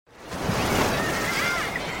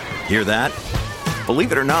Hear that?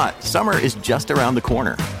 Believe it or not, summer is just around the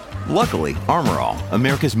corner. Luckily, Armor All,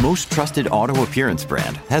 America's most trusted auto appearance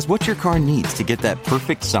brand, has what your car needs to get that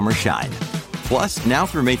perfect summer shine. Plus, now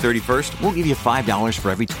through May 31st, we'll give you $5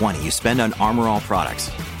 for every $20 you spend on Armor All products.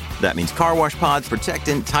 That means car wash pods,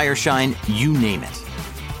 protectant, tire shine, you name it.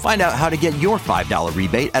 Find out how to get your $5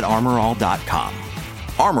 rebate at armorall.com.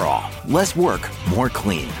 Armor All, less work, more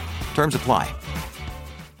clean. Terms apply.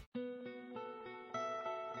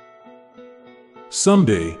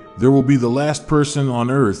 Someday, there will be the last person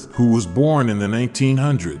on Earth who was born in the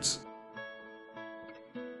 1900s.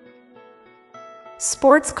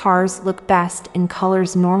 Sports cars look best in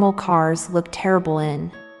colors normal cars look terrible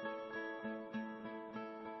in.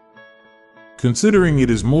 Considering it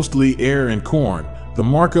is mostly air and corn, the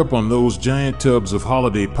markup on those giant tubs of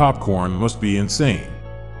holiday popcorn must be insane.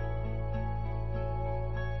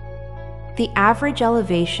 The average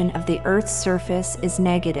elevation of the Earth's surface is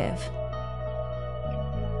negative.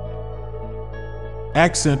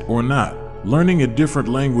 Accent or not, learning a different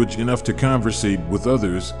language enough to conversate with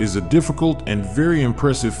others is a difficult and very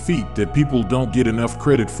impressive feat that people don't get enough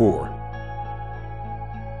credit for.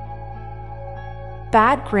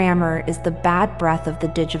 Bad grammar is the bad breath of the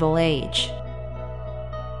digital age.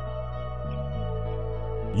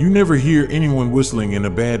 You never hear anyone whistling in a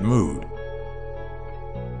bad mood.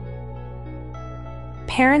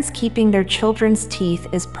 Parents keeping their children's teeth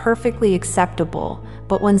is perfectly acceptable,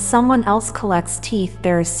 but when someone else collects teeth,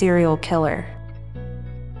 they're a serial killer.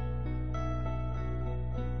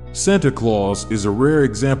 Santa Claus is a rare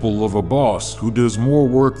example of a boss who does more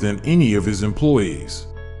work than any of his employees.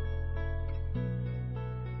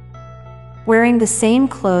 Wearing the same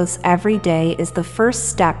clothes every day is the first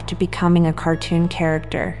step to becoming a cartoon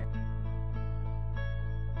character.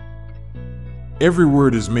 Every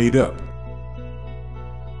word is made up.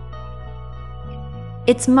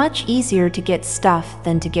 It's much easier to get stuff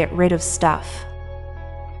than to get rid of stuff.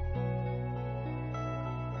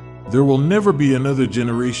 There will never be another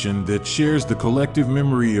generation that shares the collective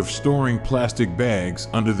memory of storing plastic bags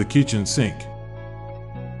under the kitchen sink.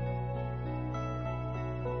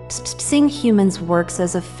 Seeing humans works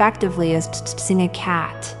as effectively as seeing a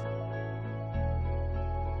cat.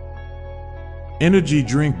 Energy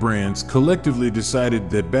drink brands collectively decided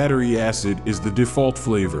that battery acid is the default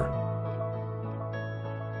flavor.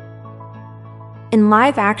 In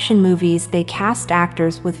live-action movies, they cast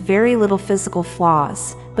actors with very little physical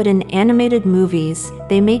flaws, but in animated movies,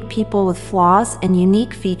 they make people with flaws and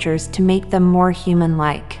unique features to make them more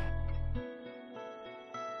human-like.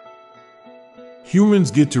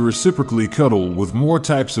 Humans get to reciprocally cuddle with more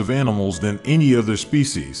types of animals than any other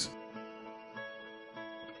species.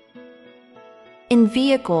 In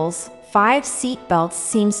vehicles, 5 seat belts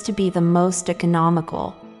seems to be the most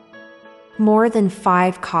economical. More than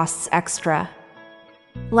 5 costs extra.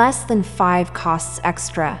 Less than 5 costs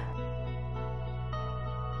extra.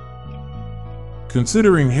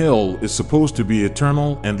 Considering hell is supposed to be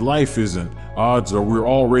eternal and life isn't, odds are we're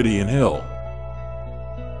already in hell.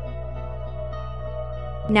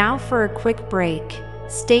 Now for a quick break.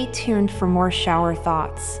 Stay tuned for more shower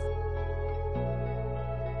thoughts.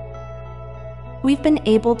 We've been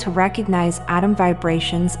able to recognize atom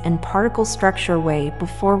vibrations and particle structure way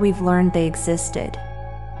before we've learned they existed.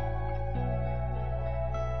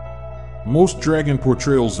 Most dragon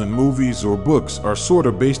portrayals in movies or books are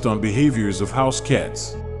sorta based on behaviors of house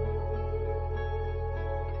cats.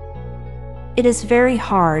 It is very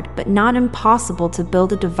hard but not impossible to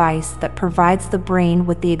build a device that provides the brain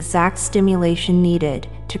with the exact stimulation needed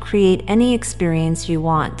to create any experience you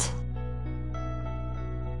want.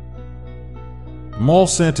 Mall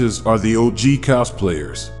Santas are the OG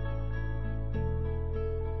cosplayers.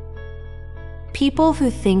 People who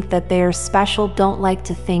think that they are special don't like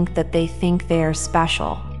to think that they think they are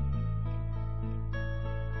special.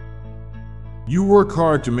 You work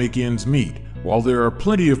hard to make ends meet, while there are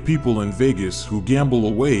plenty of people in Vegas who gamble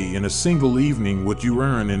away in a single evening what you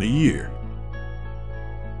earn in a year.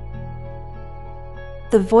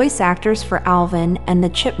 The voice actors for Alvin and the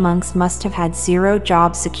Chipmunks must have had zero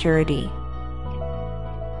job security.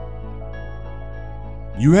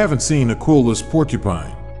 You haven't seen Aquila's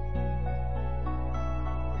porcupine.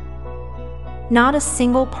 Not a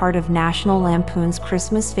single part of National Lampoon's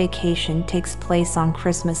Christmas Vacation takes place on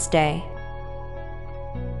Christmas Day.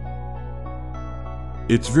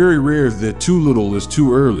 It's very rare that too little is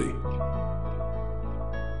too early.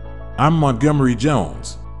 I'm Montgomery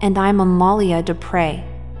Jones. And I'm Amalia Dupre.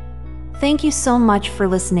 Thank you so much for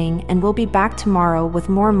listening, and we'll be back tomorrow with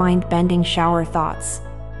more mind-bending shower thoughts.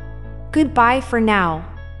 Goodbye for now.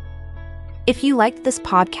 If you liked this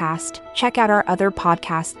podcast, check out our other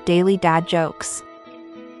podcast, Daily Dad Jokes.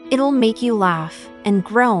 It'll make you laugh and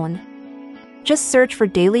groan. Just search for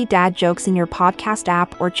Daily Dad Jokes in your podcast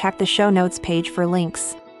app or check the show notes page for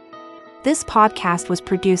links. This podcast was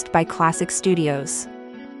produced by Classic Studios.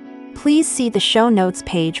 Please see the show notes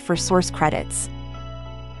page for source credits.